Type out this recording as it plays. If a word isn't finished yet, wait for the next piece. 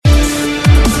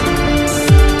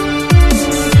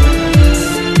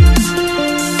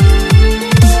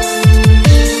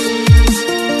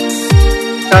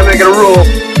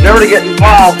get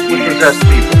involved with possessed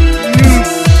people.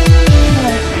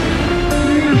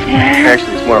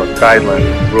 Actually, it's more of a guideline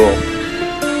than a rule.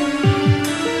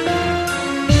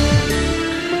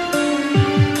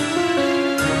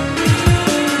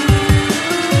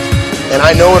 And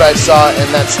I know what I saw,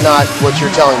 and that's not what you're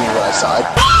telling me what I saw.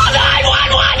 Call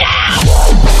 911 now!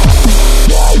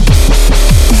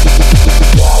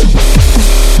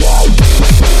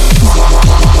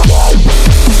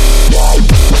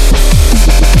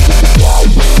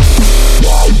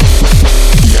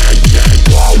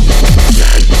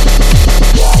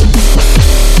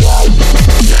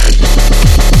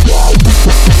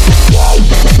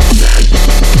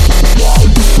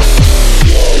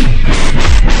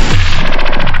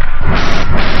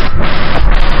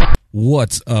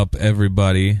 What's up,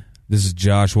 everybody? This is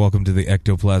Josh. Welcome to the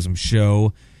Ectoplasm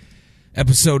Show,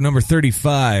 episode number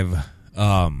 35.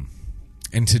 And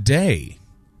today,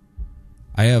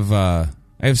 I have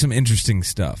some interesting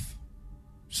stuff,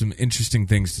 some interesting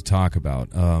things to talk about.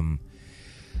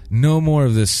 No more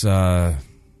of this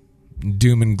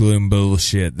doom and gloom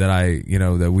bullshit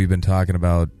that we've been talking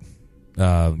about.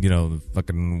 The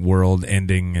fucking world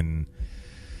ending and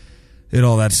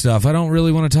all that stuff. I don't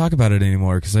really want to talk about it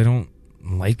anymore because I don't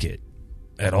like it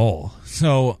at all.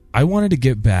 So I wanted to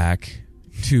get back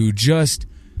to just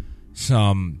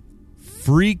some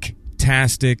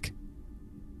freak-tastic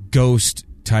ghost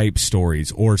type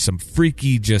stories, or some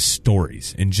freaky just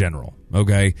stories in general,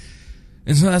 okay?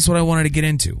 And so that's what I wanted to get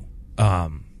into.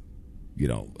 No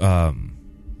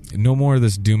more of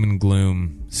this doom and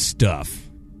gloom stuff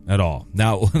at all.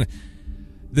 Now,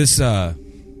 this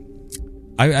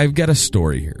I've got a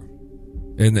story here,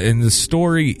 and the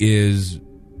story is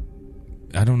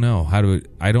I don't know how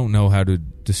to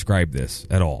describe this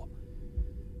at all.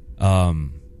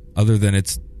 Other than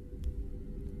it's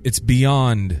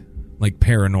beyond like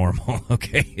paranormal.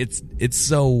 Okay, it's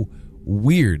so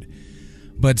weird,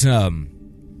 but I'm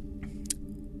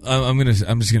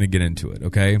just gonna get into it.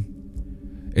 Okay,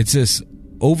 it's this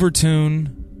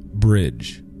Overtoun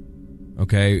Bridge.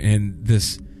 Okay, and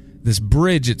this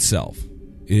bridge itself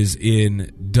is in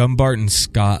Dumbarton,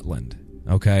 Scotland,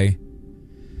 okay?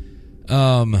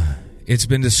 It's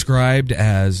been described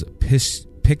as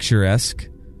picturesque.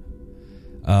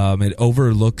 It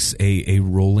overlooks a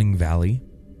rolling valley,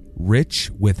 rich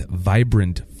with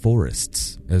vibrant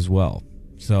forests as well.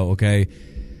 So, okay,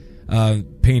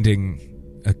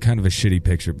 painting a kind of a shitty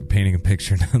picture, but painting a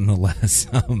picture nonetheless.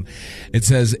 It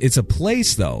says it's a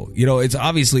place, though.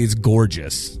 It's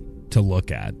gorgeous to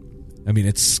look at. I mean,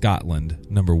 it's Scotland,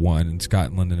 number one, and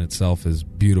Scotland in itself is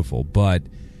beautiful, but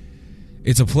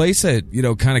it's a place that,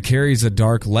 kind of carries a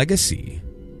dark legacy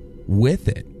with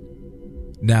it.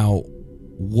 Now,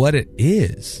 what it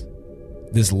is,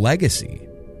 this legacy,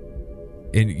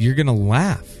 and you're going to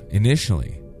laugh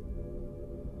initially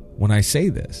when I say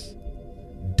this,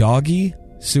 doggy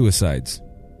suicides.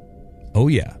 Oh,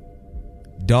 yeah.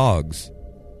 Dogs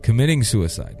committing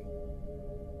suicide,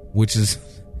 which is...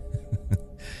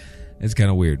 It's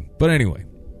kind of weird. But anyway,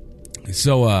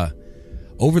 so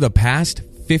over the past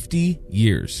 50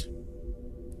 years,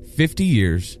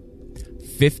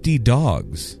 50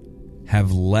 dogs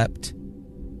have leapt,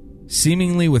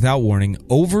 seemingly without warning,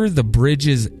 over the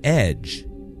bridge's edge.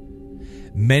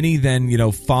 Many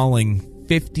then, falling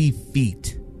 50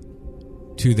 feet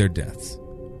to their deaths.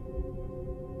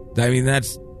 I mean,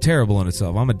 that's terrible in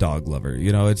itself. I'm a dog lover.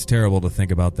 It's terrible to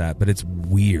think about that, but it's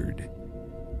weird.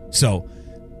 So...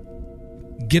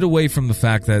 get away from the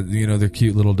fact that, they're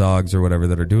cute little dogs or whatever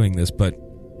that are doing this, but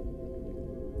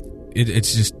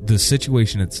it's just the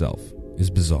situation itself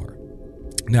is bizarre.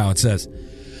 Now, it says,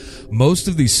 most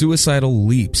of these suicidal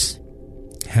leaps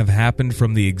have happened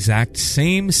from the exact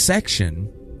same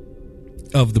section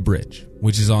of the bridge,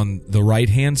 which is on the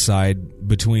right-hand side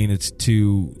between its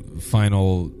two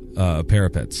final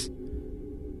parapets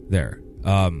there.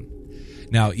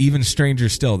 Now, even stranger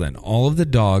still then, all of the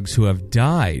dogs who have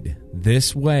died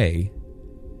this way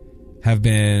have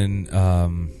been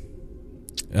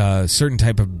certain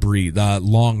type of breed,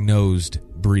 long-nosed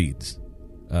breeds,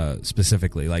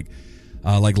 specifically, like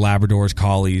Labradors,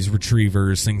 Collies,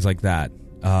 Retrievers, things like that.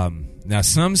 Now,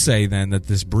 some say then that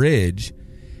this bridge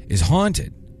is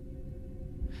haunted,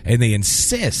 and they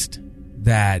insist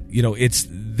that,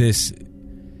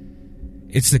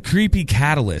 it's the creepy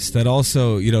catalyst that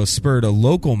also, spurred a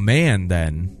local man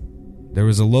then. There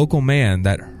was a local man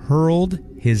that hurled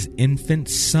his infant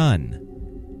son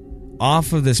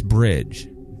off of this bridge.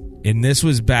 And this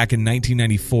was back in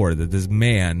 1994 that this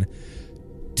man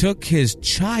took his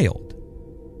child,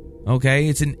 okay,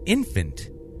 it's an infant,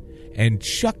 and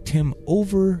chucked him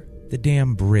over the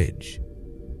damn bridge.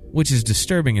 which is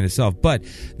disturbing in itself. But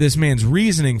this man's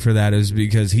reasoning for that is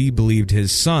because he believed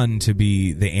his son to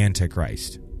be the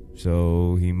Antichrist.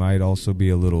 So he might also be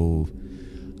a little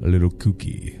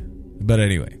kooky. But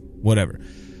anyway, whatever.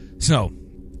 So,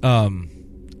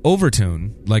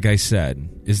 Overtoun, like I said,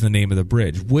 is the name of the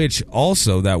bridge, which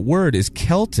also, that word is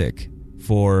Celtic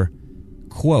for,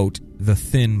 quote, the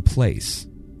thin place,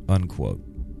 unquote.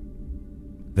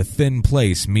 The thin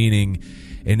place, meaning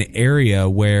an area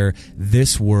where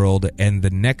this world and the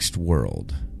next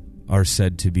world are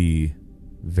said to be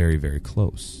very, very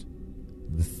close.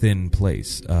 The thin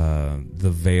place. The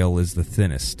veil is the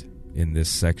thinnest in this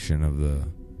section of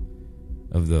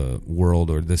the world,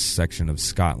 or this section of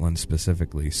Scotland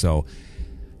specifically. So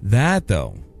that,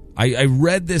 though, I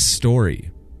read this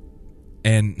story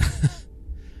and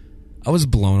I was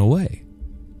blown away.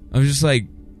 I was just like,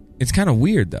 it's kind of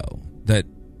weird, though, that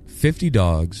 50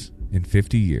 dogs in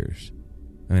 50 years.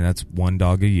 I mean, that's one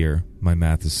dog a year. My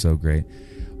math is so great.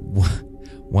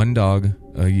 One dog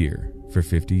a year for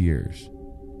 50 years.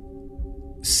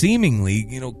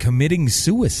 Seemingly, committing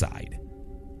suicide.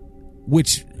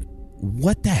 Which,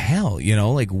 what the hell?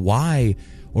 Like, why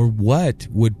or what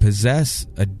would possess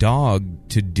a dog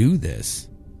to do this?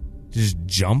 Just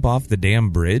jump off the damn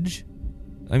bridge?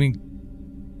 I mean,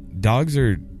 dogs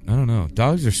are, I don't know.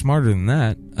 Dogs are smarter than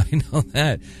that. I know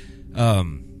that.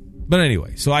 But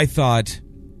anyway, so I thought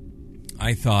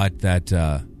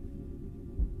that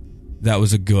that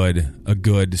was a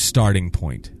good starting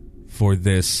point for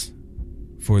this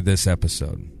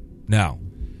episode. Now,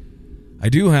 I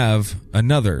do have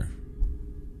another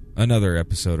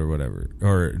episode or whatever,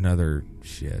 or another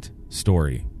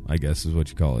story, I guess is what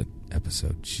you call it.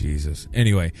 Episode, Jesus.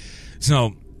 Anyway,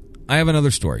 so I have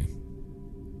another story,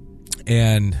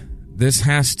 and this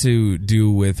has to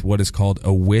do with what is called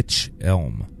a witch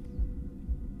elm.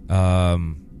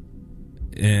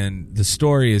 And the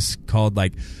story is called,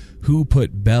 like, Who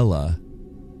Put Bella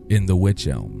in the Witch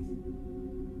Elm?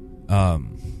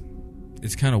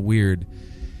 It's kind of weird.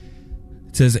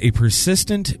 It says, a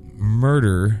persistent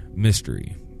murder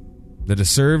mystery that has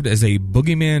served as a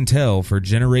boogeyman tale for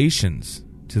generations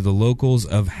to the locals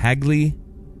of Hagley,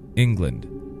 England.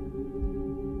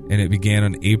 And it began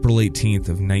on April 18th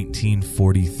of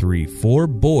 1943. 4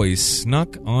 boys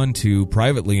snuck onto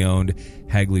privately owned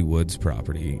Hagley Woods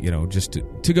property, just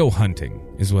to go hunting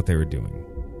is what they were doing.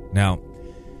 Now,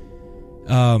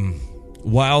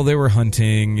 while they were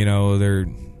hunting, they're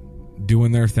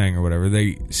doing their thing or whatever,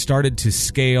 they started to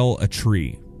scale a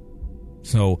tree.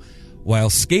 So while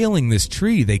scaling this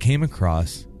tree, they came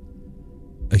across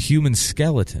a human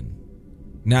skeleton.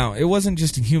 Now, it wasn't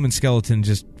just a human skeleton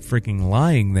just freaking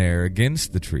lying there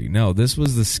against the tree. No, this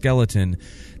was the skeleton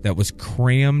that was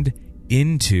crammed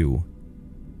into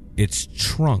its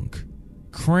trunk.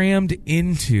 Crammed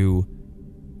into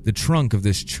the trunk of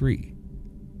this tree.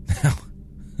 Now,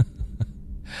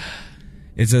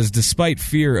 it says, despite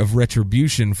fear of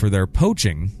retribution for their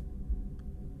poaching,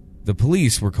 the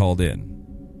police were called in.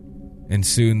 And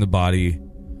soon the body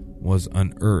was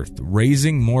unearthed,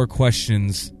 raising more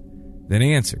questions than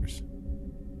answers.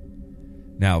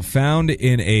 Now, found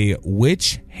in a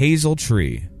witch hazel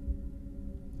tree,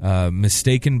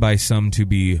 mistaken by some to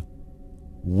be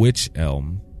witch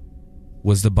elm,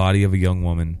 was the body of a young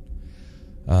woman.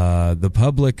 The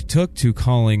public took to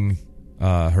calling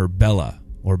her Bella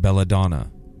or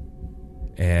Belladonna,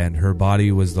 and her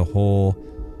body was her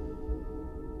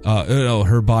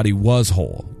body was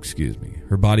whole. Excuse me.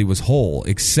 Her body was whole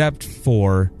except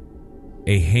for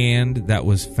a hand that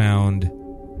was found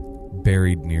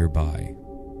buried nearby.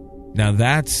 Now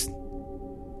that's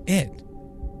it.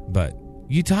 But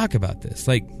you talk about this,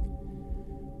 like,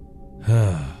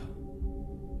 I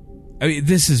mean,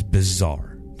 this is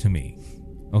bizarre to me.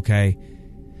 Okay?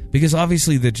 Because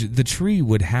obviously the tree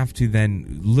would have to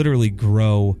then literally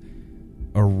grow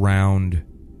around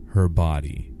her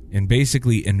body and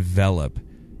basically envelop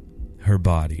her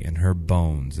body and her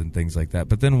bones and things like that.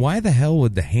 But then why the hell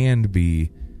would the hand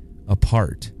be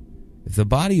apart? If the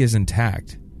body is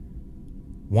intact,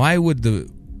 why would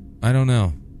I don't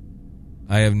know.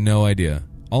 I have no idea.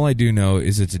 All I do know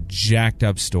is it's a jacked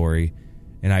up story,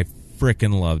 and I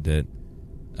frickin' loved it.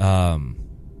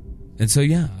 And so,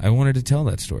 yeah, I wanted to tell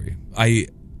that story. I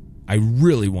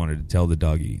really wanted to tell the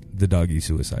doggy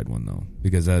suicide one, though,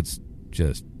 because that's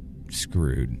just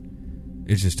screwed.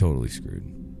 It's just totally screwed.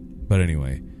 But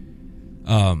anyway,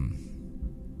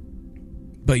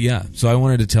 but yeah, so I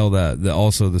wanted to tell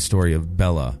also the story of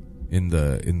Bella in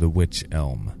the witch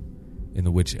elm, in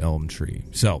the witch elm tree.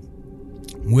 So,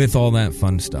 with all that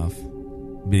fun stuff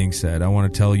being said, I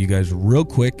want to tell you guys real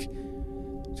quick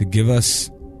to give us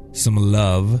some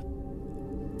love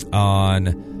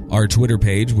on our Twitter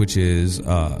page, which is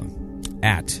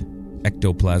at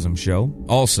Ectoplasm Show.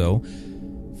 Also,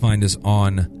 find us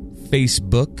on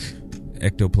Facebook,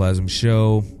 Ectoplasm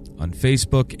Show on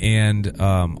Facebook. And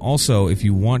also, if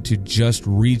you want to just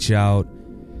reach out,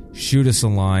 shoot us a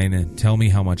line and tell me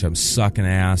how much I'm sucking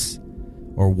ass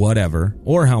or whatever,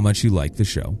 or how much you like the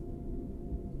show.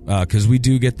 Because we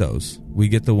do get those. We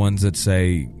get the ones that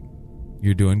say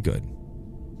you're doing good.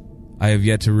 I have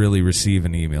yet to really receive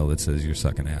an email that says you're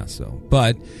sucking ass.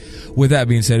 But with that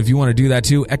being said, if you want to do that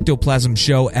too,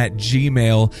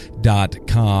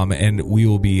 ectoplasmshow@gmail.com, and we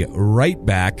will be right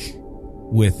back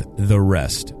with the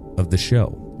rest of the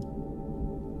show.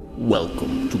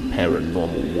 Welcome to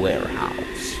Paranormal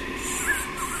Warehouse.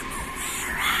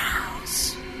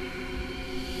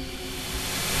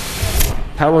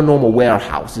 Paranormal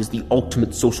Warehouse is the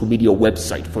ultimate social media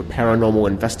website for paranormal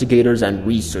investigators and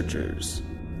researchers.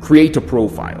 Create a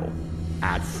profile,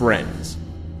 add friends,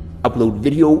 upload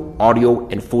video, audio,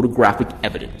 and photographic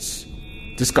evidence,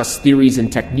 discuss theories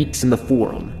and techniques in the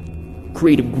forum,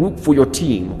 create a group for your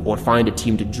team or find a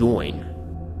team to join,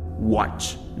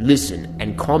 watch, listen,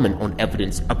 and comment on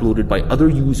evidence uploaded by other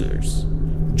users.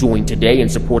 Join today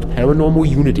and support Paranormal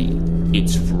Unity.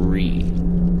 It's free.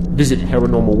 Visit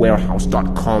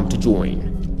paranormalwarehouse.com to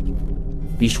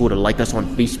join. Be sure to like us on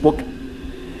Facebook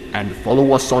and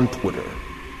follow us on Twitter.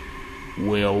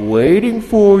 We're waiting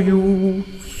for you.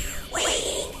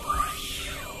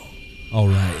 All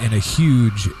right, and a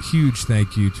huge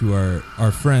thank you to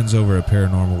our friends over at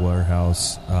Paranormal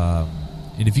Warehouse.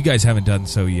 And if you guys haven't done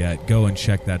so yet, go and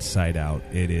check that site out.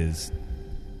 It's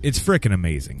freaking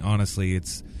amazing. Honestly,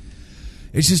 it's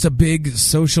just a big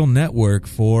social network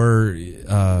for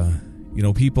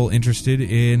people interested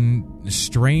in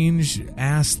strange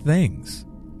ass things.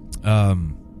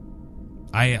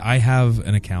 I have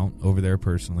an account over there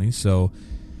personally, so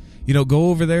go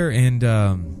over there and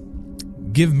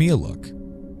give me a look.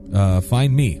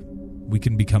 Find me. We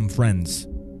can become friends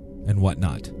and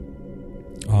whatnot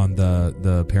on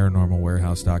the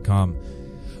paranormalwarehouse.com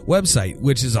website,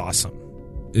 which is awesome.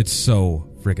 It's so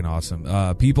freaking awesome.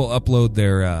 People upload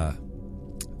their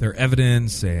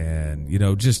evidence, and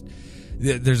just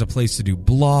there's a place to do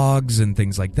blogs and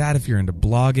things like that if you're into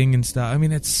blogging and stuff. I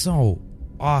mean, it's so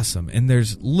awesome. And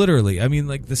there's literally,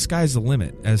 the sky's the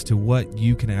limit as to what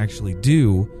you can actually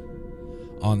do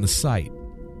on the site.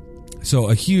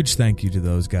 So a huge thank you to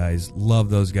those guys.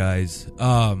 Love those guys.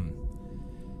 Now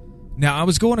I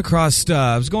was going across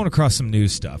some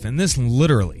news stuff, and this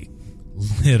literally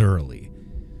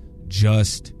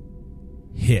just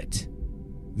hit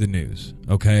the news.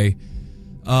 Okay.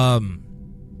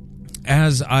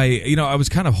 As I was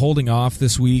kind of holding off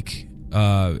this week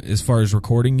as far as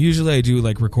recording. Usually I do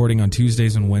recording on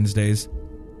Tuesdays and Wednesdays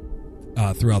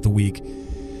throughout the week.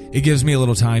 It gives me a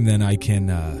little time, then I can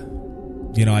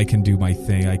I can do my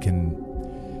thing. I can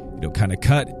kind of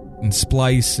cut and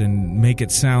splice and make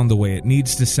it sound the way it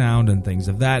needs to sound and things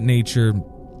of that nature.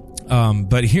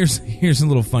 But here's a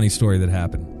little funny story that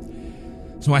happened.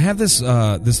 So I have this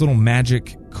little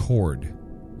magic cord.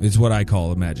 It's what I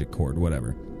call a magic cord,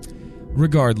 whatever.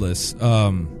 Regardless,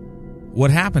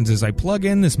 what happens is I plug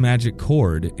in this magic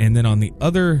cord, and then on the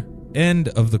other end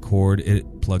of the cord,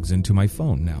 it plugs into my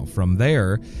phone. Now, from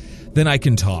there, then I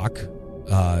can talk.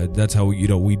 That's how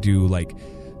we do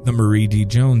the Marie D.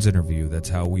 Jones interview. That's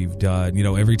how we've done.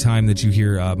 Every time that you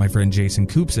hear my friend Jason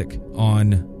Kupsik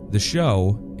on the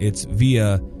show, it's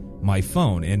via my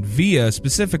phone and via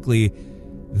specifically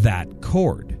that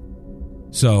cord.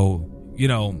 So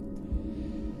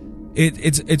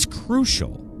it's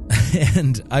crucial.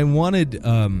 And I wanted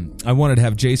to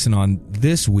have Jason on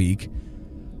this week.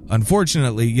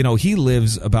 Unfortunately, he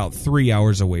lives about 3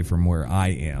 hours away from where I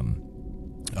am,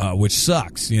 which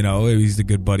sucks. He's a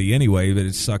good buddy anyway, but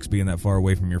it sucks being that far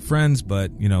away from your friends.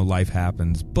 But life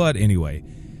happens. But anyway,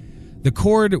 the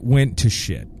cord went to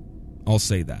shit. I'll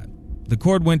say that. The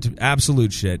cord went to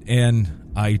absolute shit,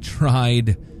 and I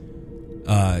tried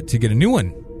to get a new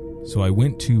one. So I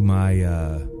went to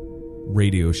my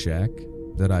Radio Shack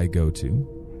that I go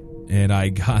to, and I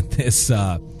got this.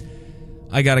 I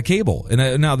got a cable,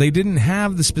 and now they didn't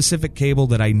have the specific cable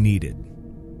that I needed.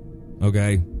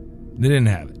 Okay, they didn't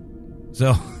have it.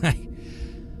 So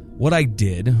what I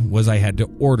did was I had to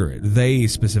order it. They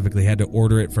specifically had to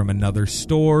order it from another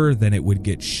store. Then it would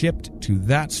get shipped to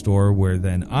that store, where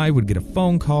then I would get a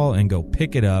phone call and go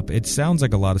pick it up. It sounds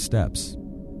like a lot of steps,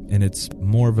 and it's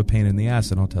more of a pain in the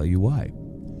ass, and I'll tell you why.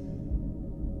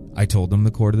 I told them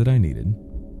the cord that I needed.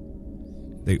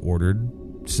 They ordered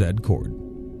said cord,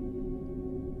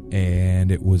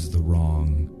 and it was the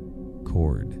wrong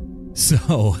cord.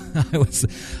 So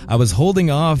I was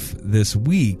holding off this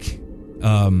week,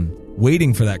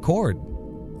 waiting for that cord.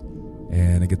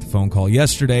 And I get the phone call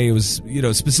yesterday. It was,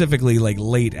 specifically like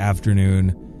late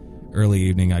afternoon, early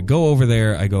evening. I go over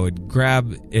there, I go and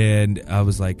grab, and I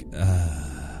was like,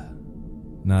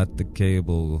 not the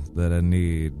cable that I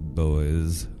need,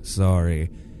 boys. Sorry.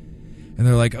 And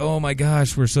they're like, oh my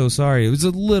gosh, we're so sorry. It was a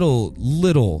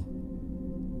little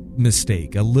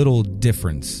mistake, a little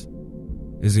difference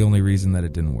is the only reason that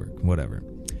it didn't work. Whatever.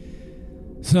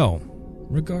 So,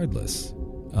 regardless,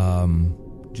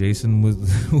 Jason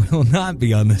will not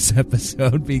be on this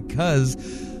episode because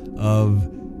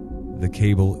of the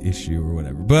cable issue or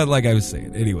whatever. But like I was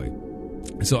saying, anyway.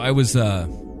 So I was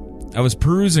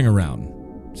perusing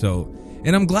around. So,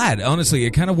 and I'm glad, honestly,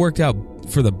 it kind of worked out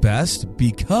for the best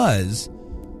because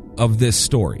of this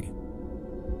story.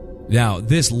 Now,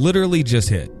 this literally just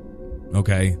hit,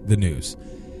 okay, the news.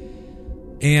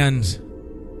 And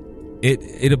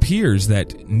it appears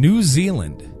that New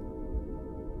Zealand's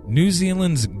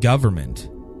government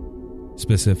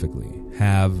specifically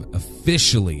have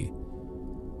officially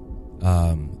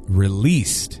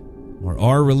released or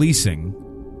are releasing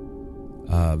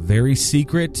very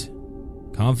secret,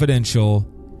 confidential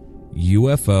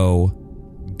UFO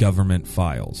government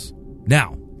files.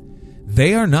 Now,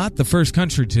 they are not the first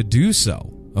country to do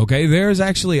so. Okay, there's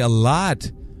actually a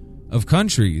lot of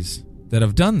countries that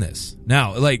have done this.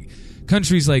 Now, like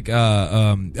countries like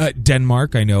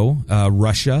Denmark, I know,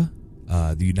 Russia,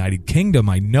 the United Kingdom,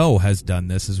 I know, has done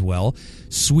this as well.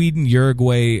 Sweden,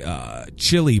 Uruguay,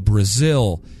 Chile,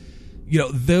 Brazil.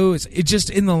 Those. It just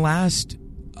in the last.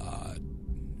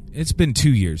 It's been 2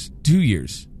 years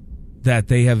that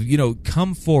they have,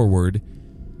 come forward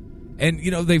and,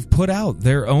 they've put out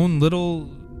their own little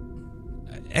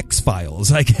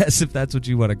X-Files, I guess, if that's what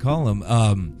you want to call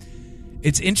them.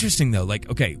 It's interesting, though.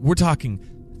 Like, okay, we're talking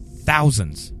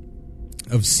thousands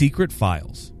of secret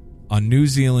files on New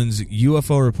Zealand's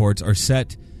UFO reports are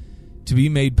set to be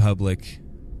made public.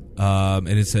 And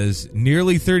it says,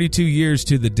 nearly 32 years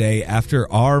to the day after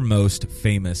our most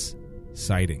famous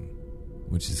sighting,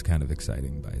 which is kind of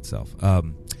exciting by itself.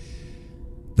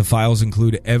 The files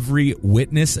include every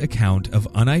witness account of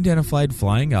unidentified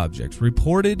flying objects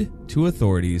reported to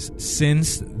authorities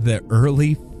since the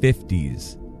early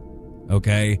 50s.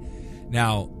 Okay?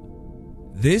 Now,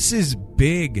 this is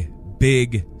big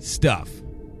stuff.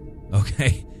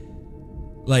 Okay?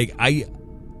 Like,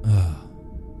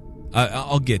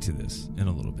 I'll get to this in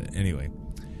a little bit. Anyway.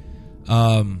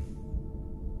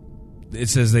 It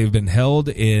says they've been held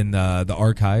in the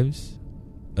archives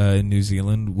in New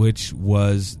Zealand, which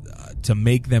was to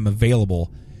make them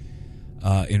available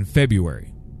in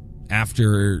February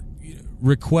after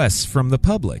requests from the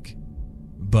public.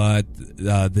 But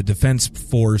the Defense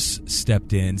Force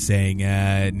stepped in saying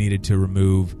it needed to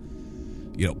remove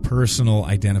personal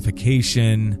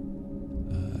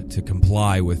identification to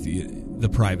comply with the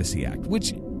Privacy Act,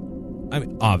 which, I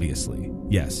mean, obviously,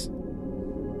 yes.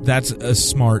 That's a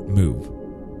smart move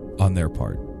on their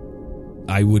part.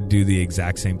 I would do the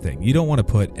exact same thing. You don't want to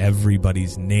put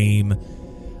everybody's name,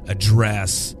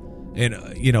 address, and,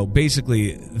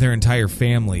 basically their entire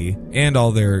family and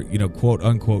all their, quote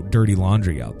unquote dirty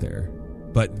laundry out there.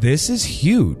 But this is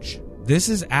huge. This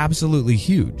is absolutely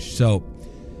huge. So,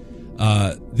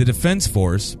 the Defense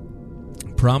Force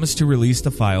promised to release the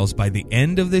files by the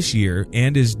end of this year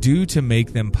and is due to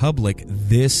make them public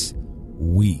this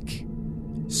week.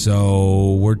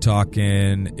 So we're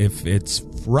talking, if it's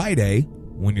Friday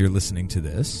when you're listening to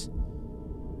this,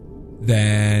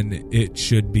 then it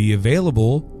should be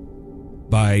available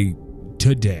by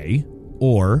today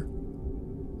or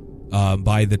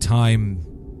by the time,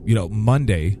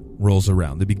 Monday rolls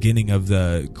around, the beginning of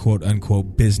the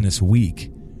quote-unquote business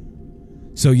week.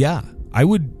 So yeah,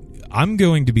 I'm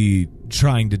going to be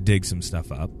trying to dig some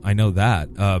stuff up. I know that.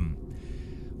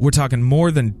 We're talking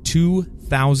more than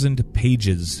 2,000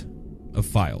 pages of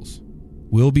files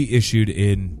will be issued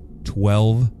in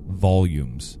 12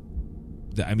 volumes.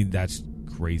 I mean, that's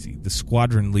crazy. The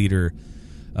squadron leader,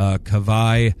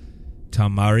 Kavai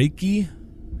Tamariki,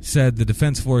 said the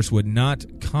Defense Force would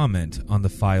not comment on the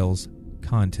file's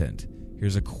content.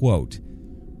 Here's a quote.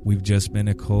 We've just been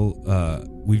a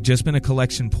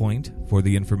collection point for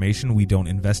the information. We don't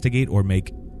investigate or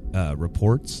make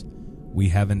reports. We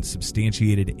haven't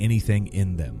substantiated anything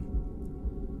in them.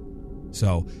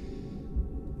 So,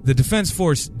 the Defense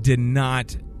Force did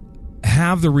not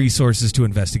have the resources to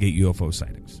investigate UFO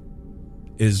sightings,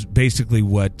 is basically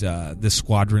what the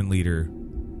squadron leader,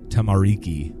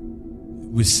 Tamariki,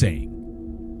 was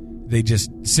saying. They just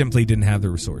simply didn't have the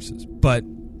resources. But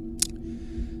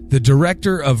The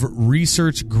director of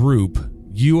research group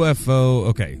UFO.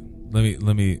 Okay, let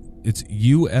me. It's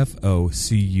UFOCUS.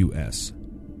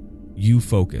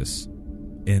 UFocus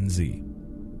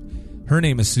NZ. Her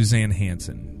name is Suzanne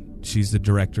Hansen. She's the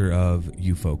director of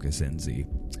UFocus NZ.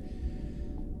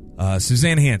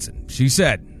 Suzanne Hansen. She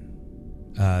said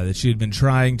that she had been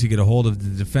trying to get a hold of the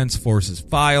Defense Force's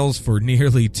files for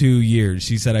nearly 2 years.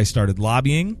 She said, I started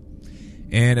lobbying,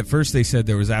 and at first they said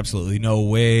there was absolutely no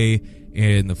way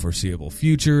in the foreseeable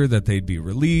future that they'd be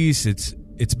released.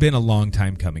 It's been a long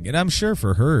time coming. And I'm sure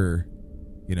for her,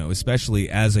 especially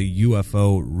as a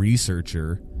UFO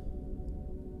researcher,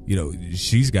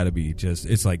 she's got to be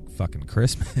it's like fucking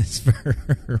Christmas for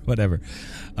her or whatever.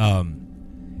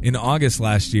 In August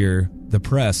last year, the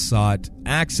press sought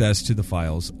access to the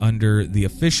files under the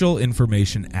Official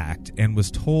Information Act and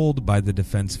was told by the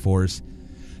Defense Force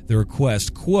the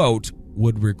request, quote,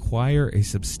 would require a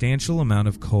substantial amount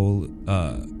of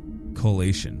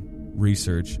collation,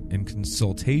 research, and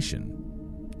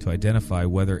consultation to identify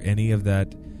whether any of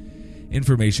that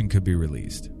information could be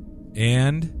released.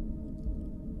 And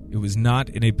it was not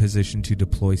in a position to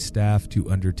deploy staff to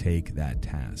undertake that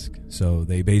task. So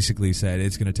they basically said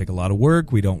it's going to take a lot of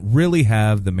work. We don't really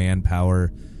have the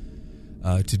manpower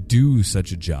to do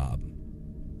such a job.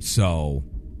 So,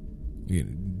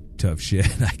 tough shit,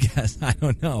 I guess. I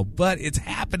don't know. But it's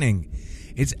happening.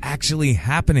 It's actually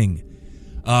happening.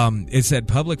 It said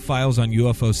public files on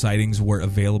UFO sightings were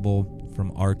available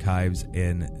from Archives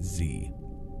NZ.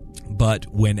 But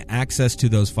when access to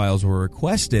those files were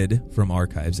requested from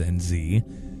Archives NZ,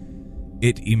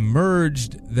 it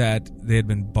emerged that they had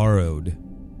been borrowed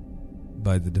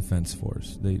by the Defense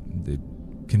Force. They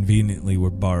conveniently were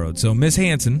borrowed. So Ms.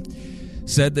 Hansen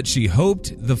said that she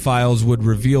hoped the files would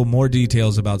reveal more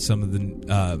details about some of the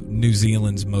New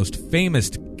Zealand's most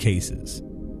famous cases.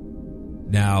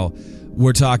 Now,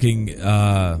 we're talking...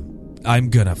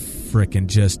 I'm gonna frickin'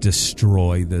 just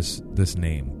destroy this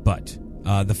name, but...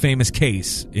 the famous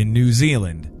case in New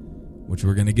Zealand, which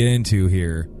we're going to get into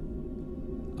here,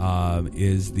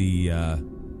 is the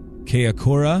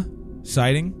Keakura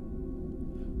sighting,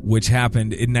 which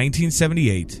happened in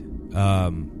 1978,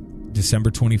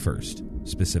 December 21st,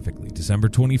 specifically. December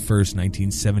 21st,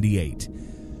 1978.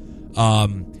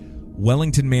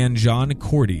 Wellington man John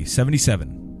Cordy,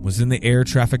 77, was in the air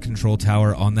traffic control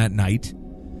tower on that night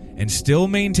and still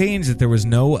maintains that there was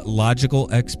no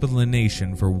logical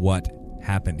explanation for what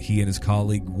happened. He and his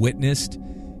colleague witnessed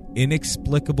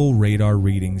inexplicable radar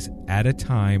readings at a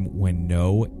time when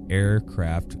no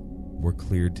aircraft were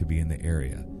cleared to be in the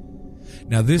area.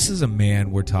 Now, this is a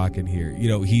man we're talking here.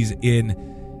 He's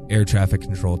in air traffic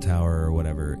control tower or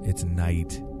whatever. It's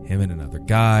night. Him and another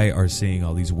guy are seeing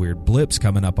all these weird blips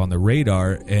coming up on the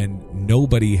radar, and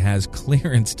nobody has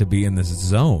clearance to be in this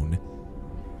zone.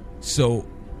 So,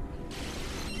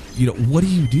 what do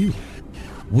you do?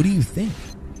 What do you think?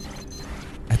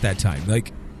 At that time,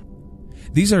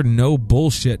 these are no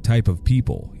bullshit type of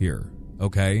people here,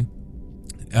 okay?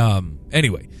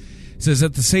 Anyway, it says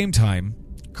at the same time,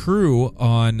 crew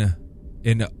on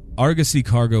an Argosy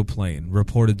cargo plane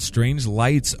reported strange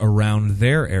lights around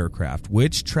their aircraft,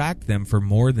 which tracked them for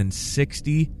more than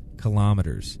 60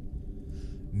 kilometers.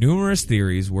 Numerous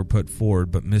theories were put forward,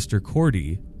 but Mr.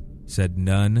 Cordy said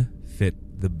none fit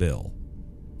the bill.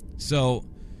 So,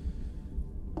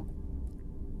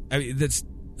 that's...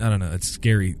 I don't know, it's a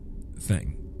scary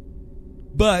thing.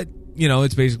 But,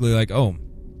 it's basically like,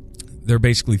 they're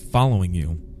basically following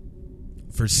you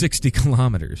for 60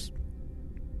 kilometers.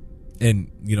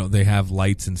 And, they have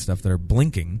lights and stuff that are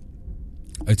blinking.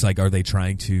 It's like, are they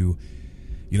trying to,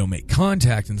 make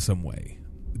contact in some way?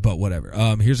 But whatever.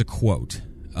 Here's a quote.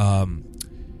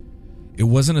 It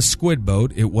wasn't a squid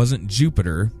boat, it wasn't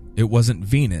Jupiter, it wasn't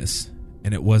Venus,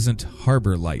 and it wasn't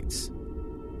harbor lights.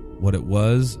 What it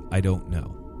was, I don't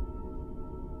know.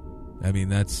 I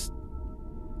mean, it's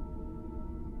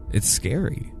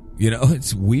scary.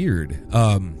 It's weird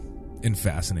and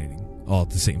fascinating all at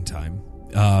the same time.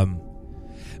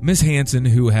 Ms. Hansen,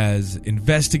 who has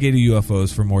investigated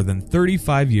UFOs for more than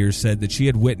 35 years, said that she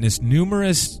had witnessed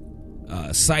numerous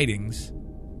sightings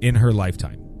in her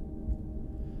lifetime.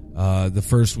 The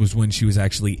first was when she was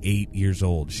actually 8 years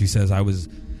old. She says, I was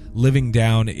living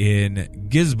down in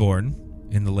Gisborne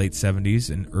in the late 70s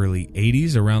and early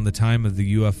 80s, around the time of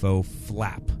the UFO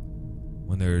flap,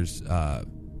 when there's an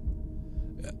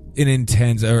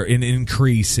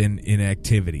increase in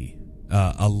activity.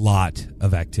 A lot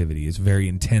of activity. It's very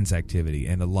intense activity,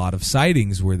 and a lot of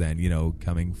sightings were then,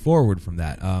 coming forward from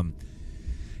that.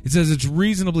 It says it's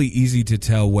reasonably easy to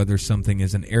tell whether something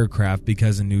is an aircraft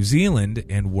because in New Zealand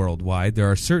and worldwide,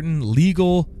 there are certain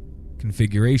legal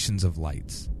configurations of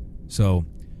lights. So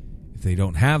if they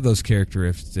don't have those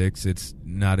characteristics, it's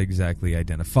not exactly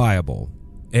identifiable.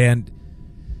 And,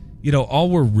 all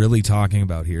we're really talking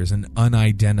about here is an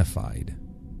unidentified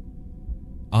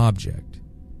object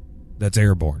that's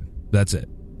airborne. That's it.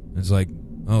 It's like,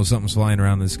 oh, something's flying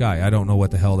around in the sky. I don't know what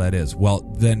the hell that is. Well,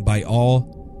 then by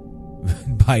all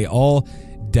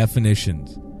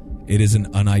definitions, it is an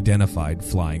unidentified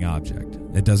flying object.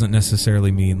 It doesn't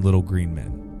necessarily mean little green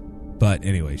men. But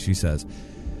anyway, she says,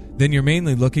 then you're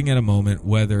mainly looking at a moment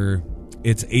whether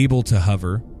it's able to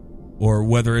hover or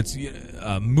whether it's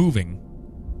moving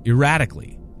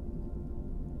erratically.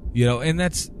 And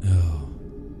that's,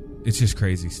 it's just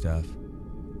crazy stuff.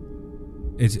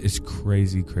 It's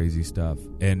crazy, crazy stuff,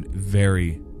 and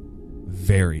very,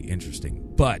 very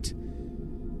interesting. But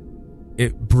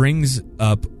it brings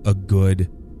up a good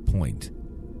point.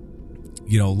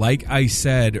 Like I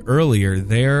said earlier,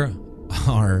 there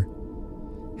are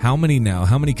how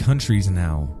many countries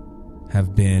now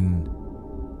have been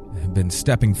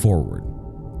stepping forward?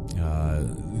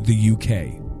 The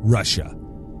UK, Russia,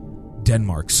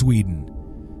 Denmark, Sweden,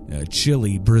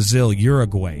 Chile, Brazil,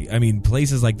 Uruguay. I mean,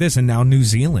 places like this, and now New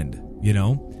Zealand.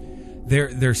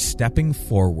 They're stepping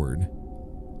forward,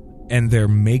 and they're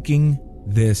making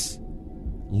this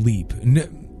leap.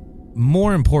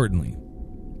 More importantly,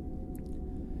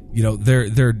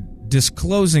 they're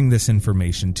disclosing this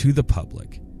information to the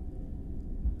public.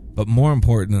 But more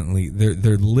importantly,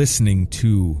 they're listening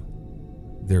to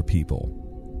their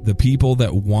people, the people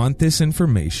that want this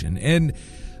information, and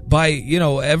by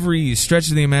every stretch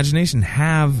of the imagination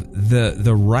have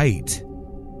the right.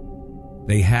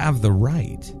 They have the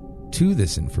right to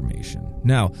this information.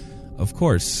 Now, of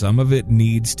course, some of it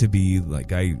needs to be,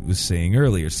 like I was saying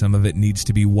earlier, some of it needs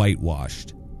to be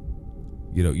whitewashed.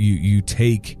 You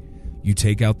take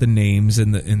out the names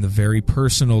and the very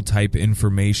personal type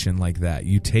information like that.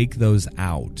 You take those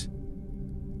out.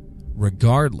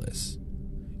 Regardless,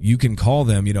 you can call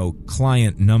them,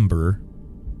 client number,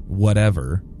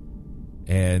 whatever,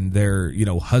 and their,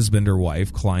 husband or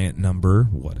wife, client number,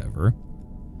 whatever,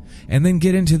 and then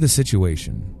get into the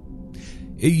situation.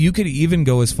 You could even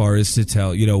go as far as to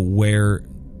tell, where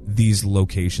these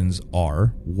locations are,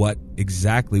 what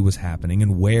exactly was happening,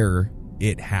 and where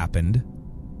it happened.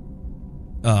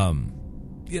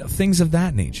 Things of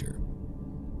that nature.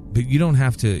 But you don't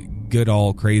have to get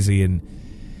all crazy and,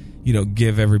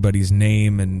 give everybody's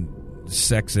name and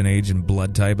sex and age and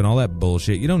blood type and all that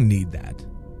bullshit. You don't need that.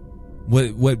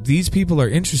 What these people are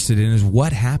interested in is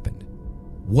what happened,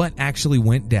 what actually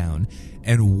went down,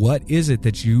 and what is it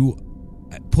that you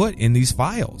put in these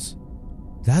files.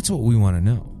 That's what we want to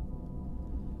know.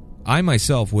 I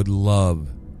myself would love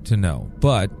to know,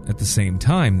 but at the same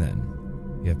time, then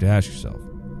you have to ask yourself,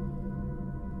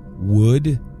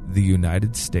 would the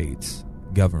United States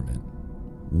government,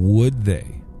 would they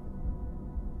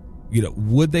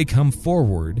come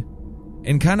forward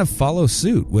and kind of follow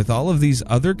suit with all of these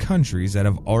other countries that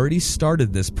have already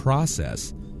started this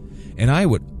process? And I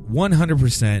would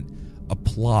 100%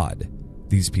 applaud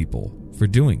these people for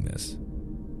doing this,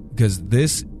 because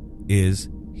this is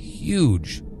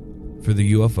huge for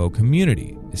the UFO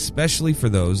community, especially for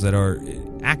those that are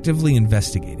actively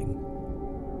investigating.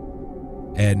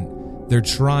 And they're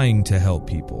trying to help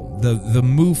people. The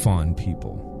MUFON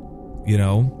people,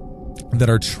 that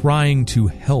are trying to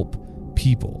help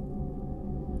people.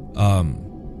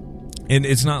 And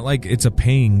it's not like it's a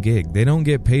paying gig. They don't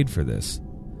get paid for this.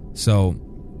 So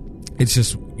it's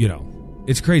just,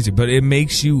 it's crazy. But it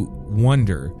makes you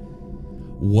wonder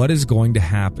what is going to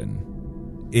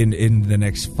happen in the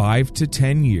next 5 to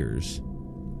 10 years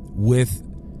with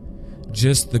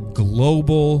just the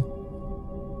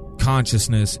global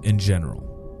consciousness in general.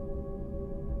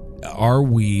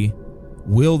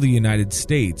 Will the United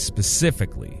States,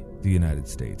 specifically the United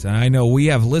States, and I know we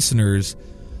have listeners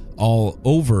all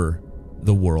over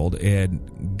the world,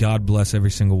 and God bless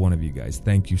every single one of you guys.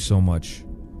 Thank you so much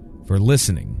for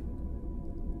listening.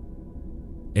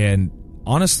 And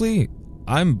honestly,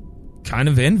 I'm kind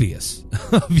of envious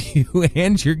of you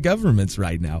and your governments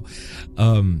right now.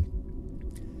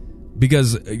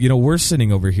 Because, we're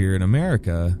sitting over here in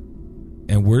America,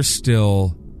 and we're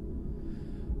still,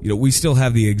 we still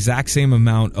have the exact same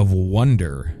amount of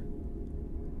wonder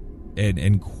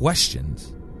and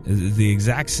questions, the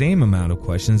exact same amount of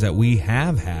questions that we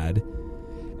have had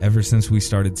ever since we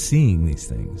started seeing these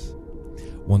things.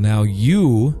 Well, now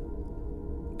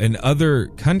you and other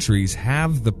countries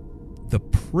have the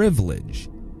privilege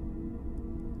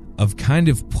of kind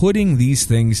of putting these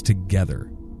things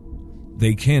together.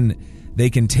 They can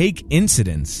take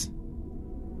incidents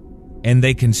and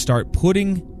they can start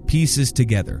putting pieces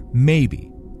together,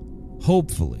 maybe,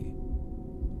 hopefully,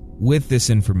 with this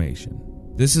information.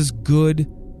 This is good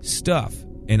stuff,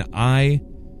 and I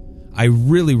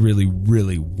really, really,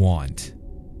 really want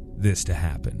this to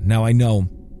happen. Now, I know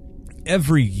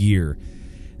every year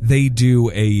they do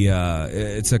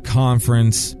it's a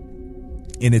conference,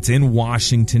 and it's in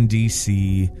Washington,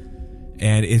 D.C.,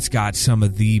 and it's got some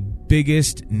of the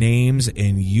biggest names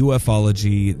in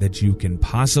ufology that you can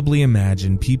possibly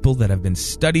imagine. People that have been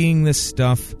studying this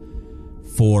stuff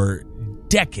for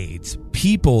decades.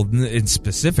 People, and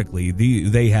specifically,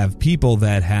 they have people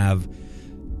that have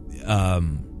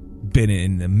been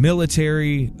in the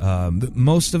military.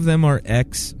 Most of them are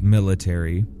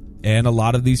ex-military, and a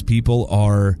lot of these people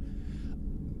are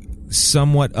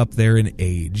somewhat up there in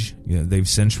age. They've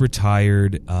since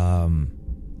retired.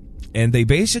 And they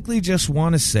basically just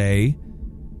want to say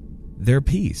their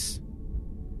piece.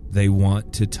 They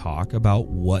want to talk about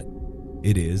what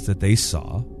it is that they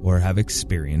saw or have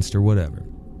experienced or whatever.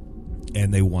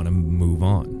 And they want to move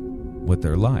on with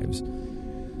their lives.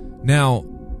 Now,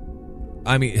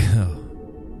 I mean,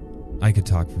 I could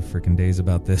talk for freaking days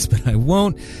about this, but I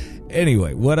won't.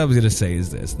 Anyway, what I was going to say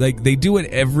is this. Like, they do it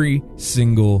every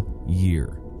single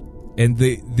year. And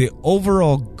the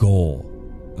overall goal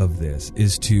of this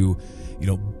is to,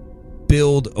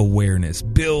 build awareness,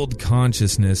 build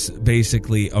consciousness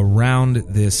basically around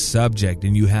this subject.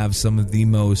 And you have some of the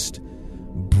most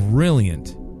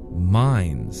brilliant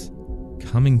minds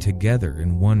coming together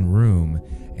in one room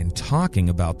and talking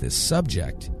about this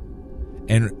subject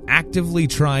and actively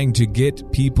trying to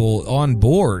get people on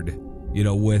board,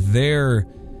 with their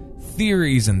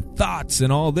theories and thoughts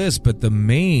and all this. But the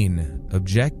main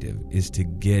objective is to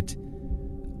get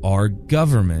our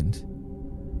government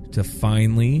to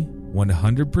finally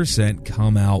 100%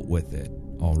 come out with it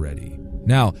already.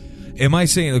 Now, am I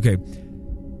saying, okay,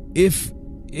 if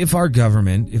our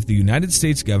government, if the United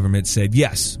States government said,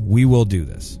 yes, we will do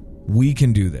this, we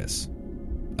can do this,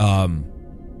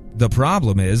 the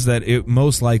problem is that it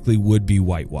most likely would be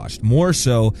whitewashed, more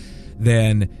so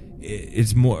than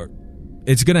it's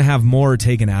going to have more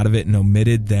taken out of it and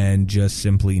omitted than just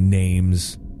simply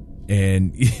names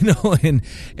and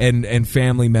and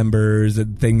family members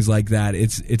and things like that.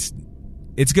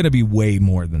 It's going to be way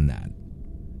more than that.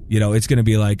 It's going to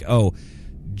be like, oh,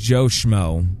 Joe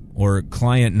Schmo or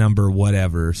client number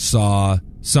whatever saw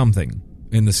something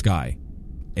in the sky,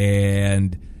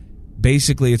 and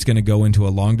basically it's going to go into a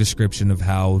long description of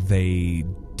how they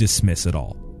dismiss it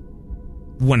all.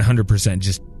 100%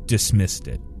 just dismissed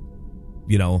it.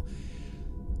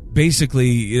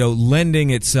 Basically, lending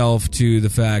itself to the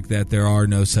fact that there are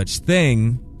no such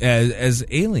thing as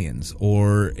aliens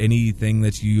or anything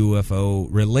that's UFO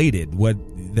related. What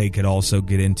they could also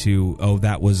get into,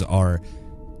 that was our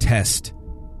test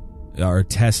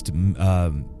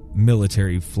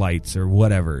military flights or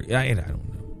whatever. I don't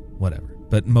know, whatever.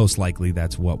 But most likely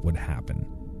that's what would happen.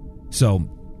 So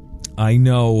I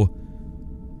know,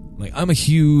 I'm a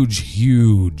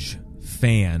huge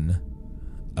fan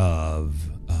of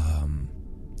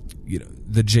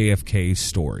the JFK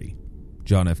story.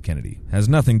 John F. Kennedy has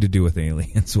nothing to do with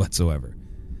aliens whatsoever,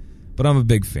 but I'm a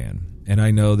big fan, and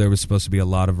I know there was supposed to be a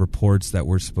lot of reports that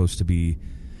were supposed to be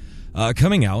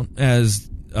coming out as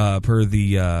per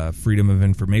the Freedom of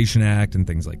Information Act and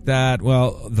things like that.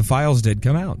 Well, the files did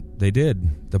come out. They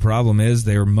did. The problem is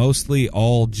they were mostly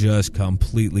all just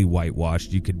completely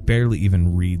whitewashed. You could barely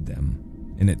even read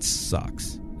them, and it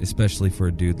sucks, especially for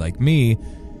a dude like me,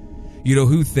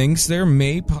 who thinks there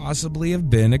may possibly have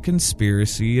been a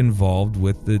conspiracy involved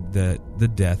with the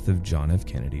death of John F.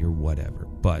 Kennedy or whatever.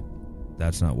 But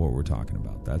that's not what we're talking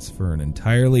about. That's for an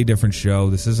entirely different show.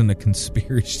 This isn't a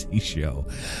conspiracy show.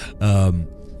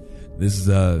 This is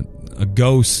a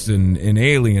ghosts and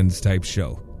aliens type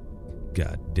show.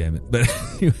 God damn it. But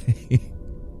anyway.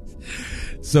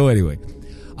 So anyway,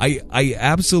 I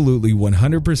absolutely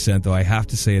 100%, though I have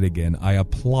to say it again, I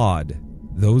applaud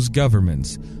those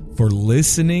governments for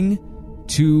listening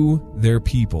to their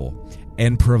people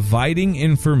and providing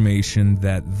information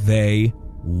that they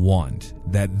want,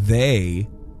 that they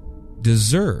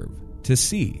deserve to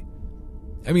see.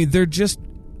 I mean, they're just,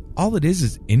 all it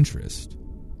is interest.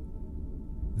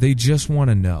 They just want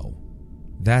to know.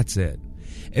 That's it.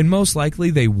 And most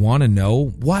likely they want to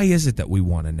know, why is it that we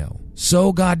want to know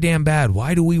so goddamn bad?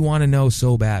 Why do we want to know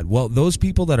so bad? Well, those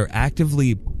people that are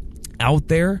actively out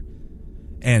there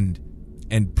and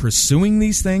pursuing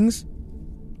these things,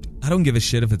 I don't give a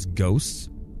shit if it's ghosts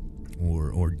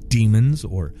or demons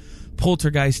or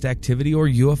poltergeist activity or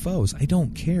UFOs. I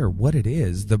don't care what it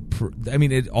is.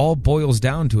 It all boils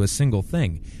down to a single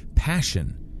thing: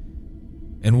 passion.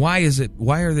 And why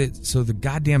are they so the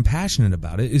goddamn passionate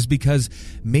about it is because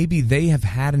maybe they have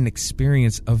had an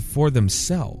experience for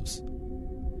themselves.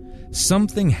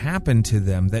 Something happened to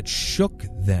them that shook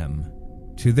them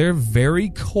to their very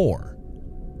core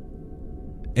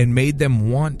and made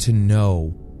them want to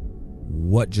know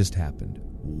what just happened.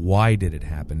 Why did it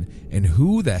happen? And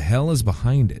who the hell is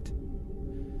behind it?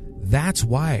 That's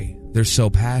why they're so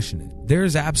passionate.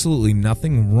 There's absolutely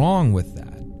nothing wrong with that.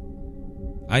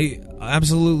 I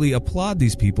absolutely applaud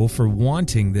these people for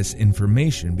wanting this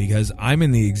information because I'm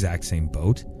in the exact same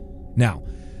boat. Now,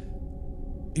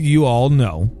 you all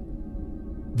know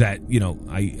that,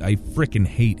 I frickin'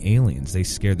 hate aliens. They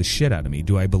scare the shit out of me.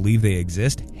 Do I believe they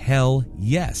exist? Hell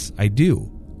yes, I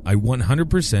do. I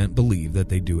 100% believe that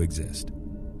they do exist.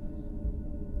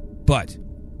 But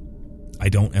I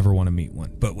don't ever want to meet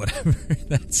one. But whatever,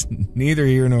 that's neither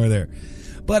here nor there.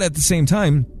 But at the same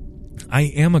time, I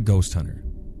am a ghost hunter.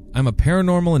 I'm a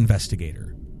paranormal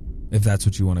investigator, if that's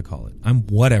what you want to call it. I'm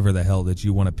whatever the hell that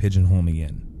you want to pigeonhole me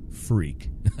in. Freak,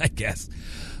 I guess.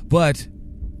 But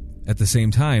at the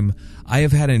same time, I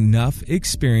have had enough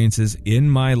experiences in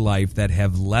my life that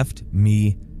have left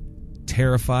me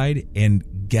terrified and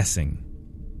guessing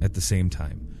at the same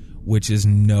time, which is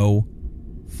no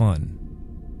fun.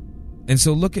 And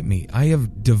so look at me. I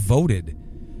have devoted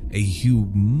a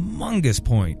humongous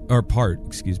part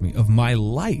of my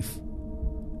life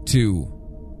to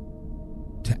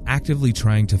actively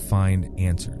trying to find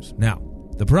answers. Now,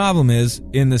 the problem is,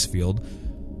 in this field,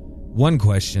 one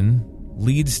question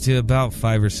leads to about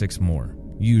 5 or 6 more,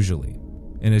 usually.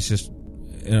 And it's just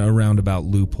a roundabout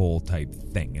loophole type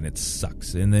thing, and it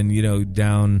sucks. And then,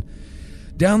 down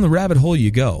the rabbit hole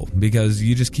you go, because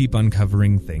you just keep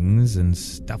uncovering things and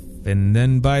stuff. And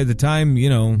then by the time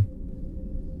you've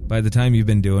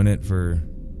been doing it for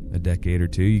a decade or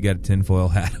two, you got a tinfoil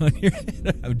hat on your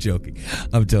head. I'm joking.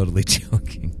 I'm totally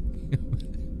joking.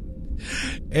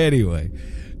 Anyway,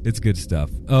 it's good stuff.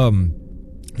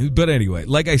 But anyway,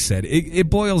 like I said, it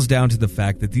boils down to the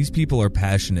fact that these people are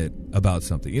passionate about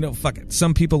something. Fuck it.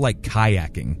 Some people like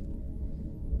kayaking.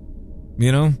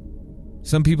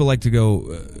 Some people like to go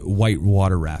white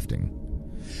water rafting.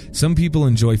 Some people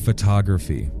enjoy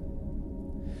photography.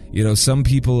 Some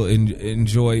people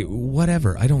enjoy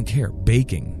whatever. I don't care.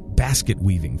 Baking. Basket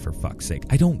weaving, for fuck's sake.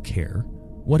 I don't care.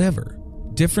 Whatever.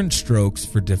 Different strokes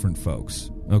for different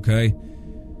folks. Okay?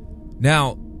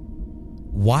 Now,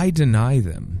 why deny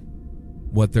them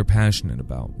what they're passionate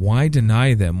about? Why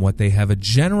deny them what they have a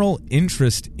general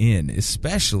interest in,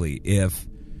 especially if,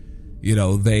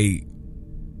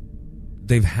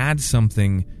 they've had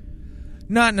something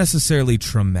not necessarily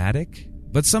traumatic,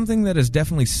 but something that has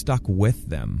definitely stuck with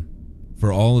them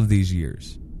for all of these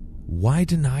years. Why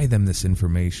deny them this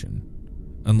information?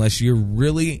 Unless you're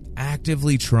really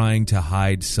actively trying to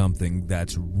hide something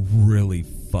that's really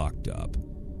fucked up.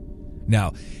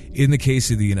 Now, in the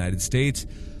case of the United States,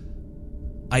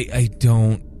 I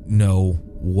don't know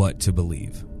what to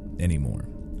believe anymore.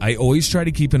 I always try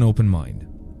to keep an open mind.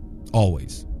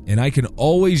 Always. And I can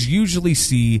always usually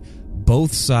see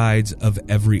both sides of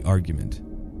every argument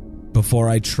before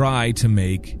I try to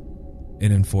make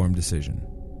an informed decision.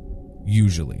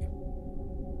 Usually.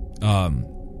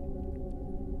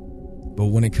 But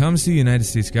when it comes to the United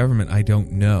States government, I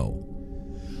don't know.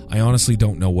 I honestly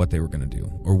don't know what they were going to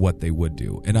do or what they would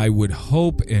do. And I would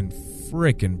hope and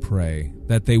frickin' pray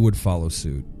that they would follow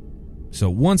suit. So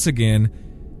once again,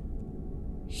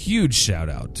 huge shout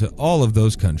out to all of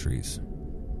those countries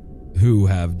who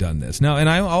have done this. Now, and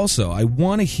I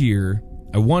want to hear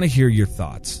your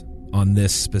thoughts on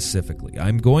this specifically.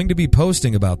 I'm going to be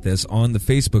posting about this on the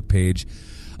Facebook page,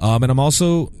 and I'm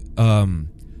also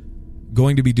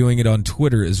going to be doing it on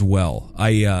Twitter as well.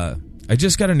 I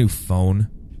just got a new phone,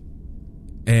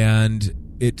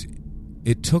 and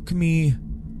it took me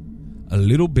a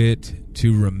little bit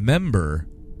to remember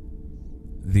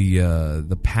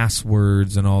the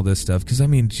passwords and all this stuff, because I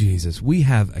mean, Jesus, we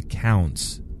have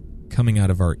accounts coming out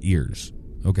of our ears.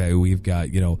 Okay, we've got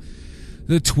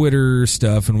the Twitter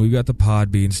stuff, and we've got the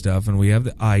Podbean stuff, and we have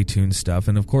the iTunes stuff,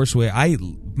 and of course I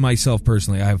myself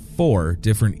personally, I have 4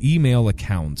 different email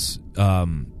accounts.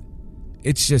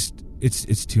 It's just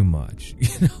it's too much,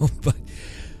 but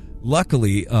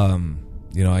luckily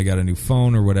I got a new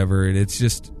phone or whatever, and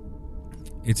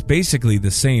it's basically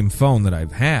the same phone that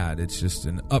I've had. It's just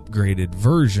an upgraded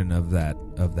version of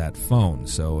that phone.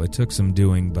 So it took some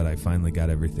doing, but I finally got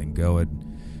everything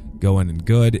going and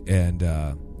good. And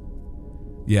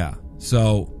yeah,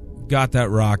 so got that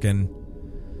rocking.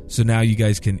 So now you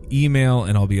guys can email,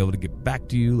 and I'll be able to get back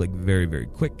to you like very, very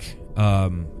quick.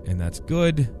 And that's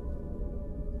good.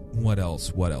 What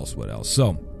else?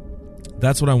 So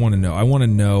that's what I want to know. I want to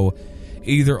know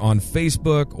either on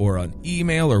Facebook or on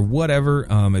email or whatever.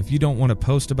 If you don't want to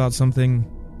post about something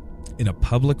in a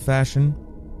public fashion,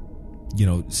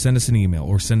 send us an email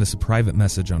or send us a private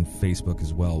message on Facebook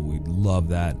as well. We'd love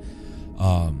that.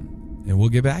 And we'll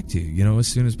get back to you, as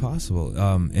soon as possible.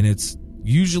 And it's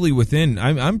usually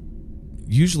I'm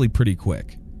usually pretty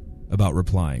quick about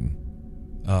replying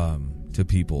to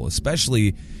people,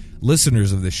 especially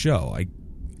listeners of the show. I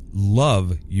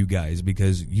love you guys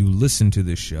because you listen to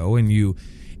this show and you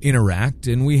interact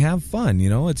and we have fun.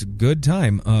 It's a good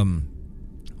time.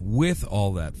 With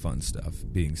all that fun stuff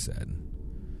being said,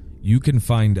 you can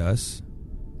find us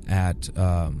at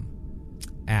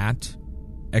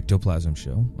Ectoplasm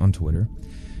Show on Twitter.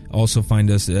 Also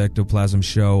find us at Ectoplasm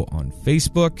Show on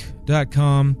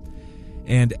Facebook.com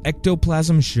and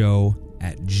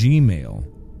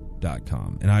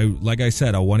ectoplasmshow@gmail.com. And like I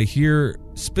said, I want to hear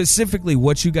specifically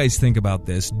what you guys think about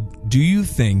this. Do you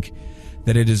think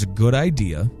that it is a good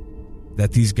idea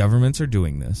that these governments are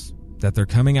doing this, that they're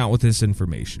coming out with this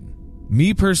information?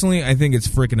 Me personally, I think it's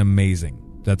freaking amazing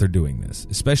that they're doing this,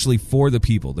 especially for the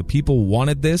people. The people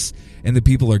wanted this, and the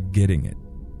people are getting it.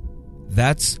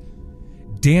 That's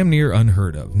damn near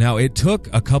unheard of. Now, it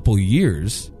took a couple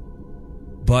years,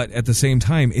 but at the same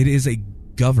time, it is a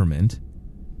government,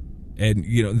 and,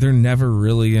 they're never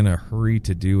really in a hurry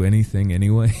to do anything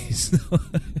anyway. So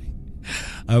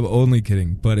I'm only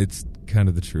kidding, but it's kind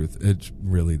of the truth. It's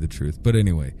really the truth. But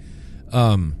anyway,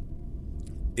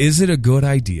 is it a good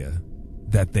idea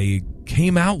that they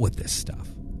came out with this stuff?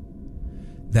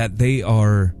 That they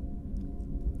are,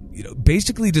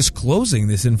 basically disclosing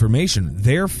this information,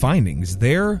 their findings,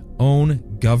 their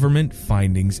own government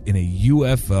findings in a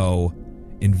UFO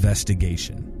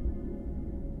investigation.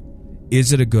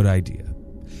 Is it a good idea?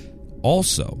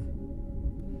 Also,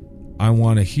 I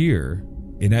want to hear,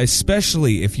 and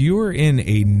especially if you are in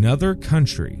another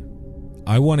country,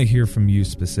 I want to hear from you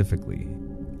specifically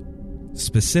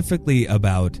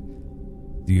about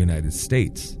the United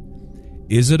States.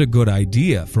 Is it a good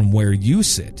idea from where you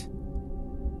sit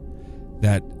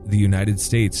that the United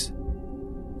States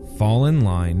fall in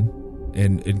line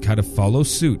and kind of follow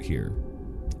suit here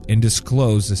and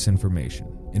disclose this information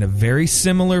in a very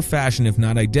similar fashion, if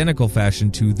not identical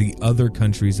fashion, to the other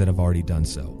countries that have already done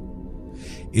so?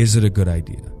 Is it a good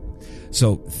idea?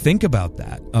 So think about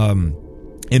that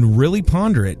and really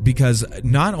ponder it, because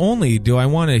not only do I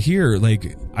want to hear,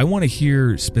 I want to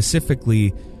hear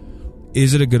specifically,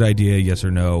 is it a good idea, yes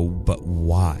or no, but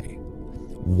why?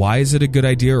 Why is it a good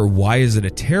idea, or why is it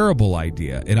a terrible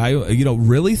idea? And I,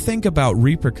 really think about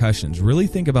repercussions, really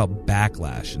think about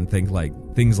backlash and things like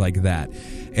that.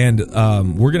 And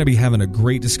we're going to be having a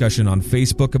great discussion on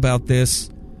Facebook about this.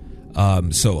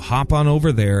 So hop on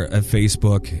over there at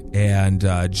Facebook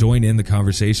and join in the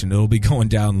conversation. It'll be going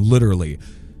down literally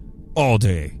all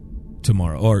day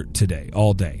tomorrow, or today,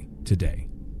 all day today.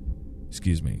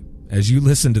 Excuse me. As you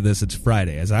listen to this, it's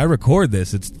Friday. As I record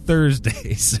this, it's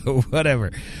Thursday, so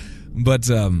whatever. But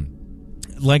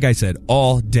like I said,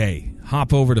 all day.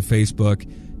 Hop over to Facebook,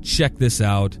 check this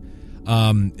out.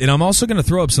 And I'm also going to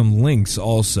throw up some links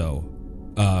also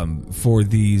for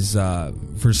these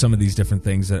for some of these different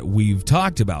things that we've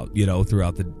talked about,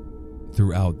 throughout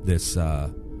this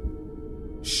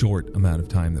short amount of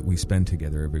time that we spend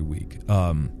together every week.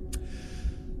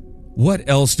 What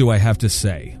else do I have to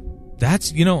say?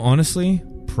 That's, honestly,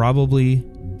 probably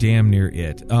damn near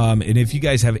it. And if you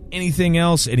guys have anything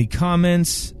else, any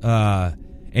comments,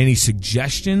 any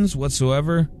suggestions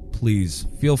whatsoever, please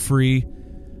feel free.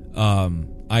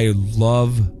 I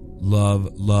love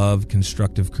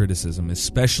constructive criticism,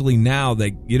 especially now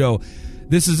that,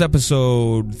 this is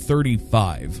episode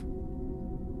 35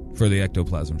 for the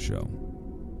Ectoplasm Show.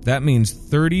 That means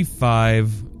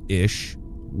 35-ish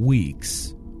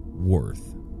weeks worth.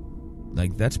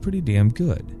 That's pretty damn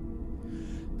good.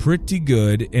 Pretty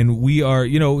good. And we are,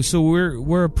 so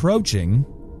we're approaching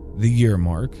the year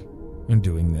mark in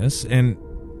doing this, and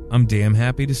I'm damn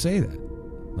happy to say that.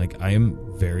 I am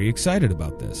very excited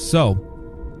about this. So,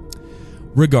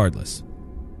 regardless,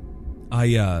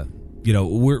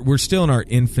 we're still in our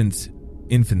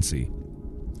infancy,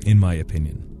 in my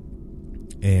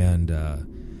opinion. And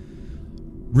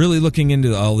really looking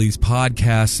into all these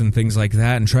podcasts and things like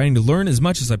that, and trying to learn as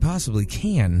much as I possibly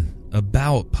can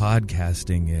about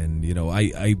podcasting. And,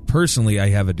 I personally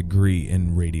have a degree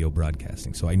in radio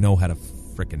broadcasting, so I know how to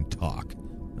frickin' talk.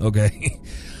 Okay?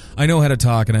 I know how to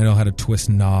talk, and I know how to twist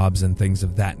knobs and things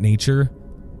of that nature.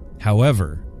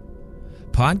 However,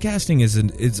 podcasting is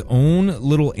its own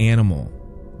little animal,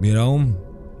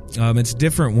 It's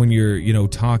different when you're,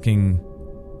 talking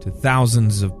to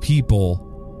thousands of people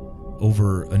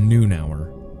over a noon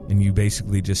hour, and you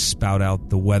basically just spout out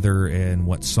the weather and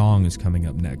what song is coming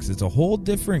up next. It's a whole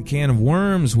different can of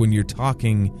worms when you're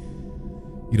talking,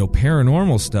 you know,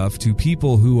 paranormal stuff to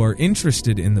people who are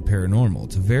interested in the paranormal.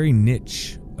 It's a very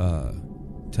niche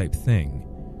type thing,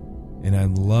 and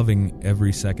I'm loving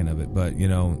every second of it. But, you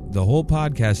know, the whole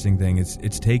podcasting thing,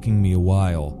 it's taking me a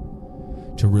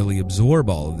while to really absorb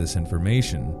all of this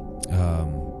information.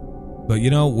 But, you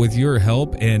know, with your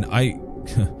help, and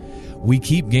we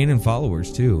keep gaining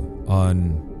followers too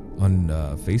on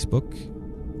Facebook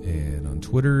and on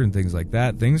Twitter and things like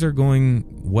that. Things are going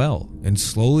well, and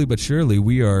slowly but surely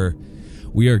we are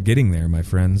getting there, my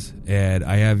friends. And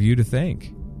I have you to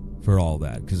thank for all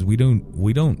that, because we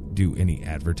don't do any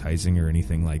advertising or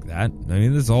anything like that. I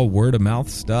mean, this is all word of mouth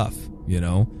stuff, you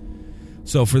know.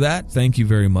 So for that, thank you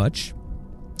very much,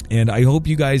 and I hope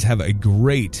you guys have a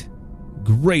great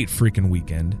freaking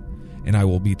weekend. And I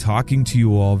will be talking to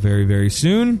you all very, very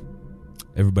soon.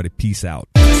 Everybody, peace out.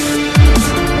 Time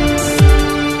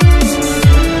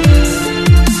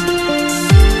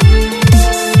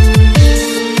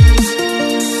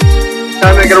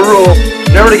to make it a rule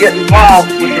never to get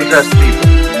involved with possessed people.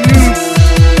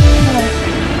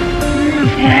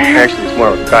 Actually, it's more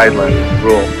of a guideline than a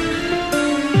rule.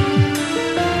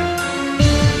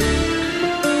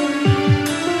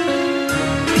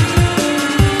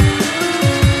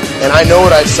 And I know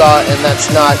what I saw, and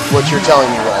that's not what you're telling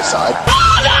me when I saw it.